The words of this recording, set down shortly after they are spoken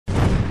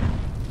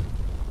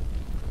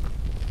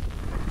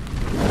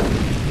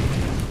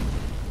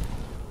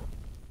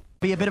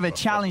Be a bit of a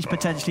challenge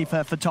potentially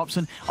for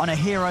Topson on a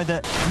hero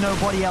that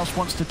nobody else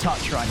wants to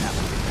touch right now.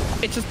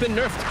 It's just been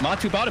nerfed.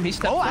 Matu bottom, he's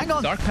stepped hang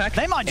on. Dark Pack.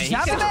 They might just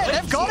have it there.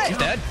 They've got it. He's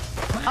dead.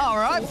 All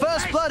right,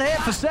 first blood here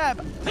for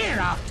Seb.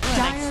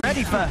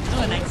 Ready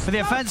for the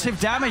offensive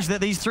damage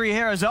that these three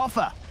heroes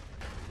offer.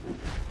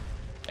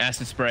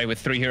 Acid Spray with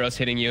 3 heroes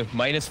hitting you.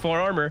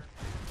 -4 armor.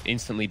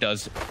 Instantly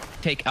does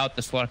take out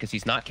the Slark because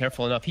he's not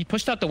careful enough. He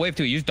pushed out the wave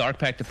too. He used Dark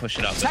Pack to push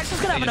it up.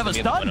 Saxon's going to have another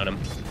stun. On him.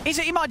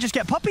 He might just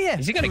get Puppey here.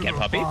 Is he going to get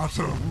Puppey?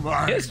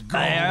 Yes.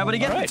 They're able to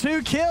get the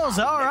 2 kills.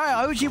 All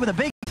right, OG with a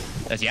big...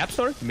 As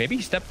YapzOr, maybe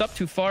he stepped up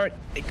too far.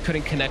 It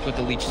couldn't connect with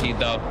the Leech Seed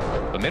though.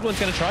 But mid one's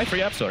going to try for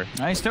YapzOr.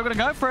 No, he's still going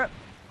to go for it.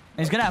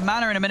 He's going to have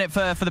mana in a minute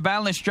for the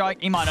Boundless Strike.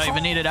 He might not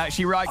even need it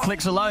actually. Right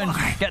clicks alone.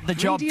 Get the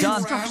job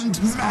done.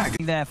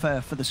 There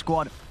for the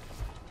squad.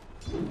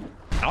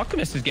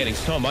 Alchemist is getting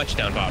so much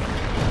down bottom.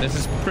 This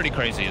is pretty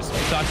crazy.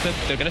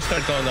 They're going to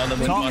start going on the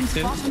mid one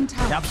too.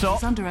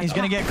 YapzOr, he's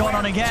going to get gone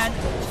on again.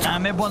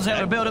 And mid one's able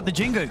to build up the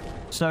Jingu.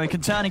 So he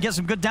can turn and get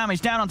some good damage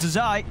down onto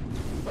Zai.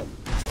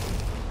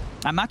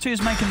 And Matu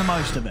is making the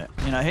most of it.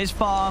 You know, his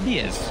farm. He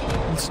is.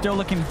 He's still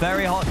looking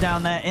very hot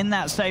down there in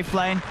that safe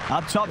lane.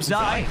 Up top,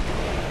 Zai.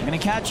 They're going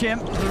to catch him.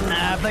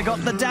 Have they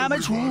got the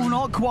damage? Ooh,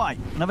 not quite.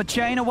 Another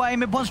chain away.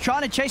 Mid one's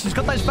trying to chase. He's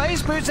got those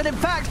phase boots. And in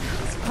fact,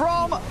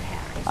 from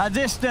a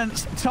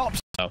distance, top.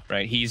 Oh,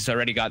 right. He's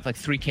already got like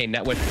 3k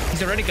net worth.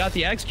 He's already got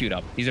the Axe queued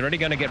up. He's already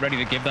going to get ready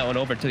to give that one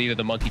over to either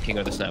the Monkey King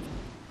or the Snap.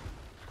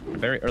 A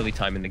very early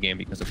time in the game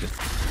because of this.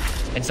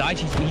 And Zai,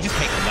 he just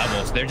takes the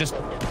levels.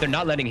 They're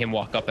not letting him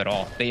walk up at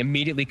all. They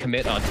immediately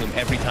commit onto him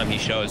every time he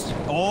shows.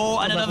 Oh,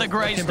 and another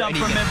great stuff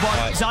from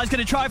mid-one. Zai's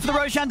going to try for the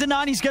Roshan to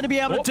 9. He's going to be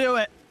able to do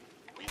it.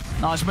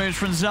 Nice moves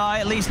from Zai,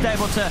 at least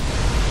able to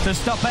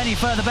stop any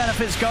further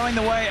benefits going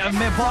the way of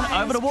mid-one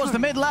over towards the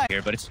mid lane.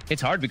 But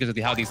it's hard because of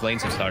how these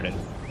lanes have started.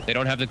 They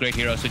don't have the great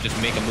heroes to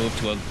just make a move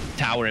to a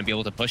tower and be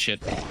able to push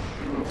it.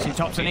 See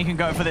Topson, he can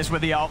go for this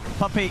with the ult.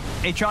 Puppey,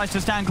 he tries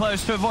to stand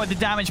close to avoid the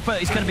damage, but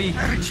he's going to be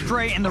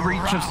straight in the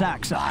reach of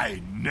Saxa.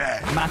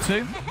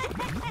 Matu.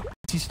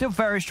 He's still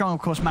very strong, of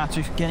course,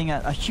 Matu, getting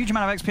a huge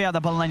amount of XP out of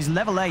the bottom lane. He's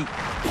level 8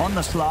 on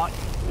the Slark.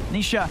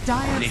 Nisha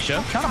trying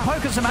to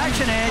poke at some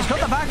action here. He's got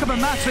the backup of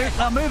Matu.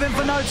 They'll move in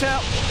for No-Tail.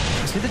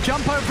 See the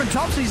jump over from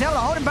Topson. He's able to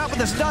hold him back with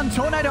the stun.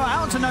 Tornado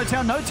out to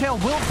No-Tail. No-Tail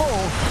will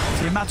fall.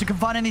 See if Matu can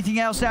find anything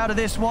else out of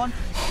this one.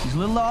 He's a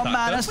little low on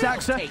mana.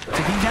 Saxa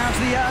ticking down to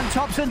the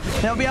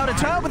Topson. They'll be able to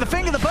turn with the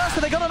finger. The burst.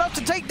 Have they got enough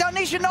to take down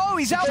Nisha? No,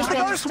 he's out with the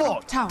Ghost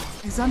Walk. Tower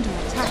is under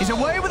attack. He's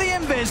away with the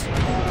invis.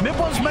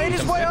 Mid-one's made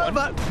his way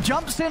over.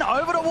 Jumps in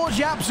over towards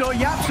YapzOr.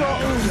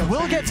 YapzOr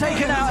will get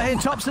taken out here.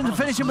 Topson to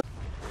finish him.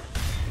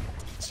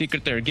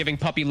 Secret, they're giving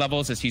Puppey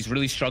levels as he's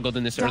really struggled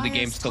in this early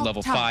game, still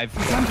level 5.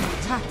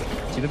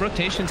 See the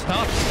rotation's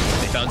top.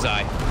 They found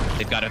Zai.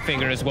 They've got a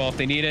finger as well if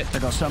they need it.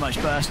 They've got so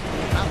much burst.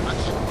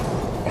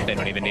 They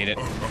don't even need it.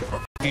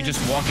 If you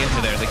just walk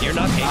into there, like you're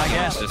not taking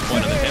at this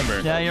point on the timber.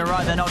 Yeah, you're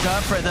right. They're not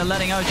going for it. They're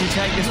letting OG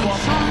take this one.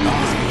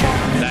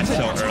 That's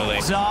so early.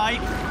 Zai,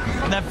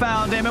 they've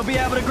found him. He'll be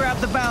able to grab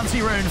the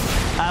bounty rune,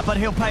 but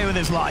he'll pay with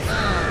his life.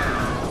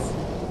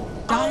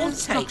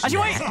 Actually,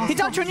 wait, he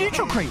died to a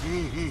neutral creep.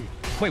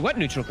 Wait, what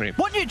neutral creep?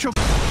 What neutral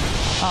creep?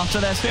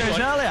 After their series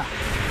earlier.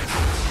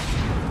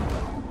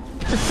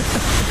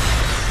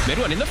 Mid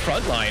one in the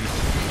front line.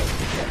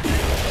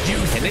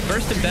 Can they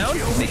burst him down?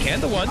 They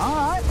can the one. All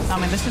right. I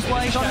mean, this is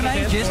why he's on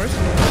ages. He's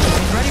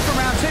ready for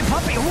round 2.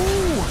 Puppey.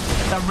 Ooh,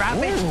 the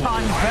rabbit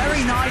spun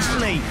very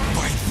nicely.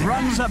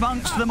 Runs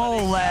amongst them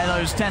all there,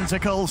 those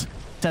tentacles,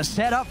 to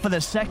set up for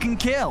the second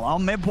kill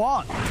on mid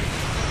one.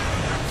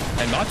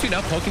 And Matu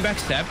now poking back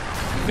step.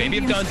 Maybe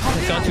it's gone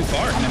too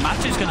far. I mean,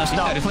 Matu's going to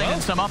start cleaning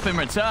some up in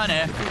return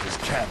here.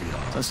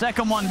 The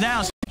second one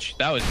down.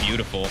 That was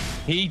beautiful.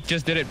 He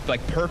just did it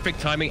like perfect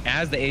timing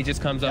as the Aegis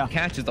comes up,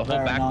 catches the whole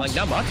back line.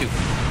 Now Matu.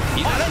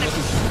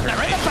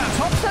 They're in about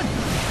Topson.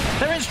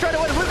 They're in straight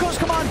away. The Wukong's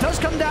command does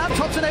come down.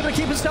 Topson able to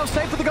keep himself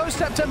safe with the Ghost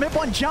Scepter.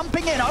 Mid-one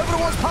jumping in over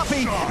towards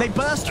Puppey. They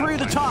burst through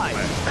the time.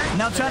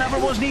 Now turn over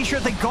towards Nisha.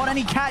 If they got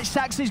any catch,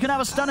 Saxy's going to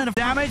have a stun and a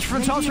damage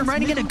from Topson.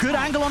 Raining in a good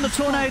angle on the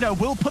Tornado.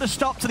 Will put a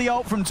stop to the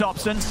ult from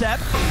Topson. Seb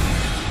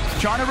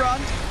trying to run.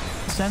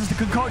 Sends the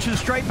concoction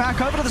straight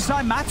back over to the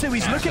side. Matu,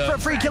 he's looking for a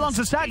free kill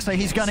onto Saxa.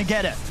 He's going to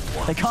get it.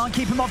 They can't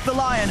keep him off the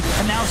Lion.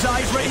 And now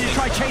Zai's ready to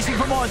try chasing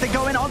for more as they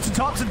go in onto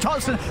Topson.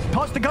 Topson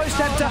pots the Ghost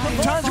Scepter,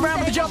 turns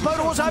around with the jump over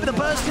towards over. The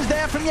burst is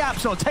there from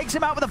YapzOr. Takes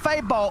him out with a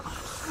Fade Bolt.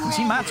 You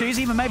see Matu, he's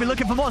even maybe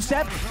looking for more.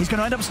 Seb, he's going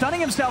to end up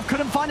stunning himself.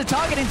 Couldn't find a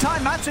target in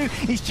time. Matu,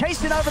 he's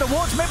chasing over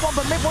towards mid-one,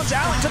 but mid-one's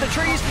out into the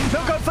trees.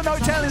 They'll go for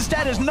No-Tail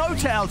instead as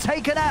No-Tail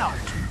taken out.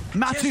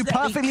 Matu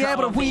perfectly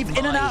able to weave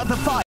in and out of the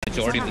fight.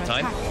 Majority of the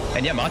time.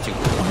 And yeah, Matu.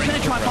 We're going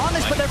to try and farm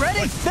this, but they're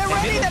ready. They're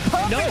ready. They're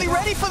perfectly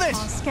ready for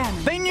this.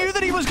 They knew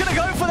that he was going to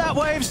go for that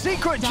wave.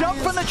 Secret jump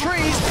from the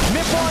trees.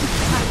 Mid-one.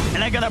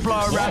 And they're going to blow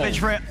a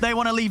Ravage rip. They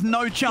want to leave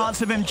no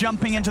chance of him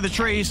jumping into the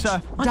trees. So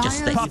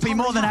Puppey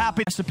more than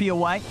happy. Recipe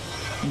away.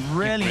 He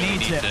really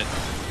needs it.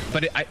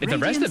 But the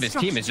rest of his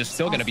team is just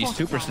still going to be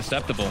super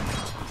susceptible.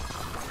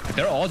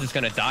 They're all just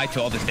going to die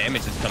to all this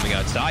damage that's coming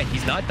outside.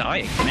 He's not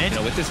dying. You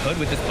know, with this hood,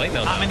 with this plate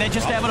mail now. I mean, they're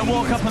just able to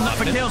walk up and look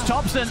for kills.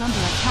 Thompson,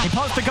 he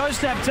posts the Ghost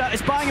Scepter.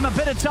 It's buying him a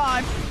bit of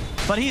time,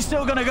 but he's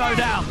still going to go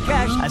down.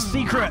 A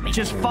Secret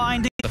just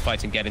finding the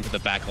fights and get into the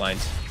back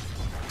lines.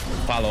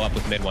 Follow up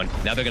with mid one.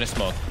 Now they're going to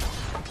smoke.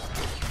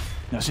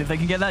 Let's see if they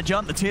can get that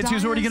jump. The tier 2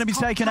 is already going to be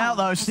taken out,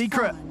 though.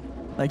 Secret,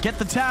 they get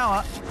the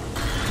tower.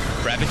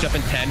 Ravage up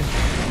in 10.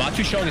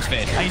 Matu showing his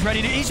face. He's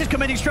ready to, he's just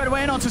committing straight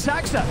away in onto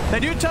Saxter. They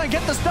do turn,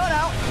 get the stun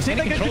out. See if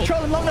they can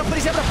control him long enough, but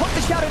he's able to put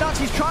the Shadow Dance.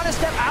 He's trying to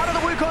step out of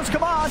the Wukong's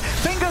command.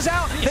 Fingers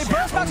out. They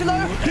burst Matu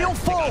low. He'll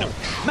fall.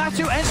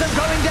 Matu ends up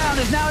going down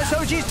as now it's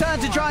OG's turn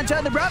to try and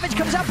turn. The Ravage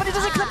comes out, but it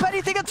doesn't clip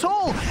anything at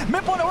all.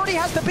 Mid-1 already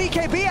has the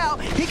BKB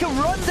out. He can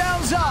run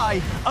down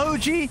Zai.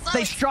 OG,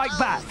 they strike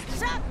back.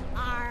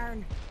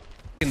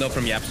 Though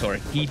from Yapsor,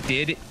 he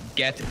did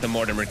get the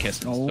Mortimer kiss.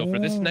 So for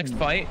this next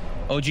fight,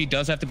 OG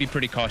does have to be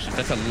pretty cautious.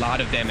 That's a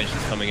lot of damage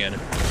that's coming in.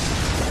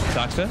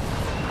 Saxa,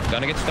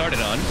 gonna get started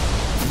on.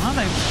 Well,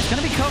 it's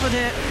going to be covered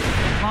here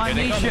by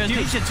Nisha.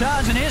 Nisha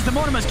turns, and here's the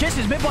Mortimer's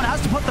kisses. Mid-1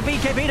 has to put the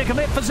BKB to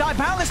commit for Zai.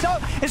 Powerless, though,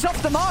 is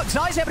off the mark.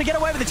 Zai's able to get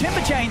away with the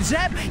Timber Chain.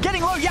 Zeb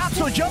getting low.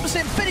 Yapsor jumps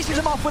in, finishes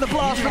him off with a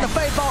blast from the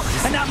Fade Bolt.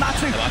 And now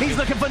Matu, he's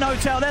looking for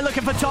No-Tail. They're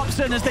looking for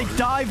Thompson as they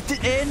dived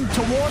in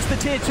towards the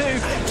tier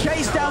 2.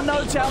 Chase down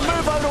No-Tail,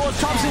 move over towards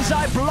Thompson's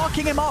side,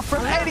 blocking him off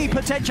from any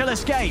potential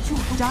escape.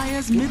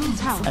 Dire's middle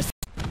tower.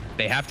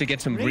 They have to get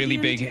some really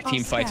big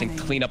team fights and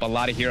clean up a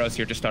lot of heroes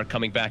here to start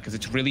coming back, because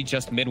it's really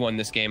just mid-1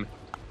 this game.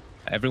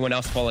 Everyone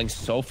else falling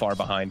so far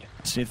behind.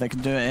 See if they can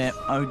do it here.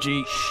 OG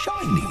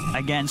shiny.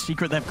 Again,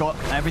 Secret, they've got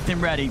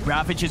everything ready.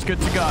 Ravage is good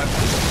to go.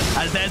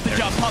 As there's the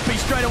jump. Puppy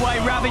straight away.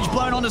 Ravage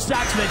blown on the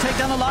Sax. They take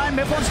down the line.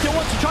 Mid-1 still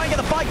wants to try and get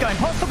the fight going.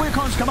 Post the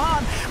Wukong's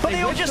command, but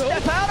they all just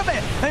step out of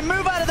it. They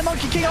move out of the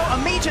Monkey King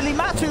immediately.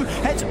 Matu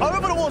heads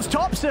over towards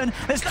Thompson.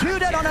 There's 2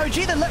 dead on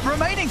OG. The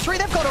remaining 3,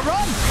 they've got to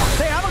run.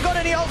 They haven't got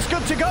any ults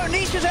good to go.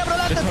 Nisha's able to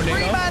land the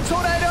 3-man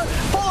tornado.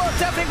 Follow-up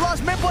Deafening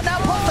Blast. Mid-1 now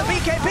pops the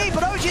BKB,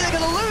 but OG, they're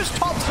going to lose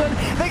Thompson.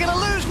 They're going to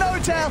lose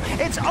No-Tail.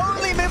 It's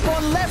only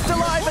Mid-1 left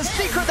alive. A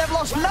Secret, they've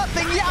lost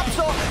nothing.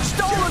 Yapsor,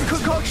 stolen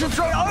concoction,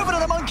 thrown over to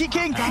the Monkey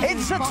King.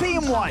 It's a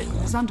team wipe.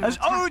 As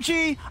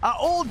OG are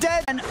all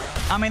dead. And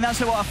I mean, that's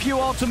what a few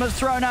ultimates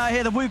thrown out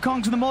here. The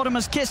Wukong's and the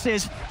Mortimer's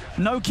kisses.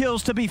 No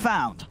kills to be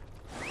found.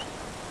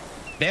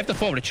 They have to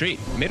full retreat.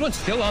 Mid-1's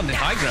still on the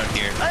high ground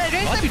here.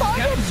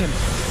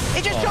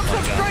 He just jumps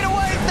up straight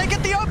away. They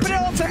get the opening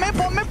onto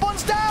Mid-1.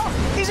 Mid-1's down.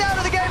 He's out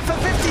of the game for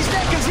 50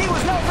 seconds. He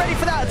was not ready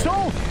for that at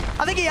all.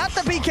 I think he had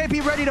the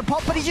BKB ready to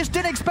pop, but he just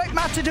didn't expect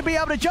Matu to be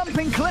able to jump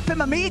in, clip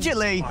him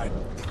immediately.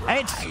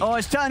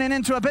 It's turning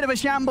into a bit of a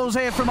shambles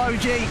here from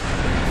OG.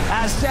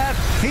 As Seb,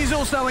 he's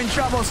also in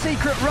trouble.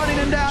 Secret running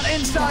him down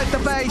inside the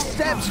base.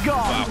 Seb's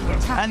gone.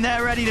 Wow. And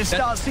they're ready to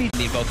start seeing.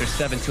 The Evoker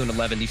 7, 2, and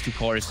 11. These 2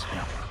 cores.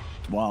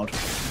 Wild.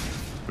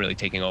 Really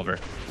taking over.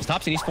 It's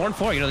Thompson, he's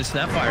 4-4. You know, the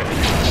Snapfire.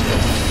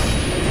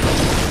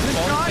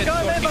 Try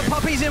go there, but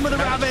Puppy's in with a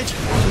Ravage.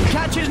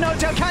 Catches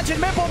No-Tail, catches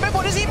Mid-1.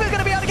 Mid-1 is even going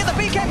to be able to get the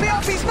BKB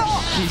off. He's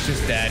not. He's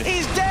just dead.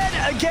 He's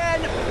dead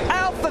again.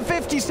 Out for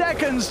 50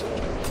 seconds.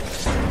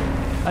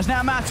 As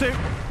now Matu,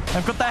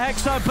 they've got the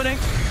Hex opening.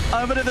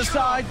 Over to the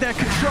side, they're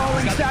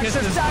controlling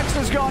Saxter.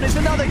 Saxter's gone. It's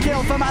another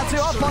kill for Matu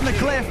up on the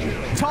cliff.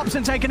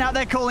 Thompson taken out.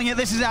 They're calling it.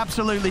 This is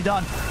absolutely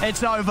done.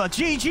 It's over.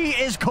 GG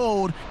is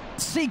called.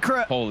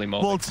 Secret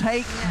will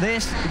take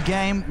this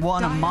game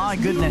 1. And my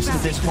goodness, did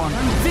this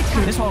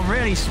one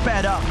really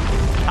sped up.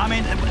 I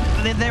mean,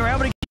 they were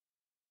able to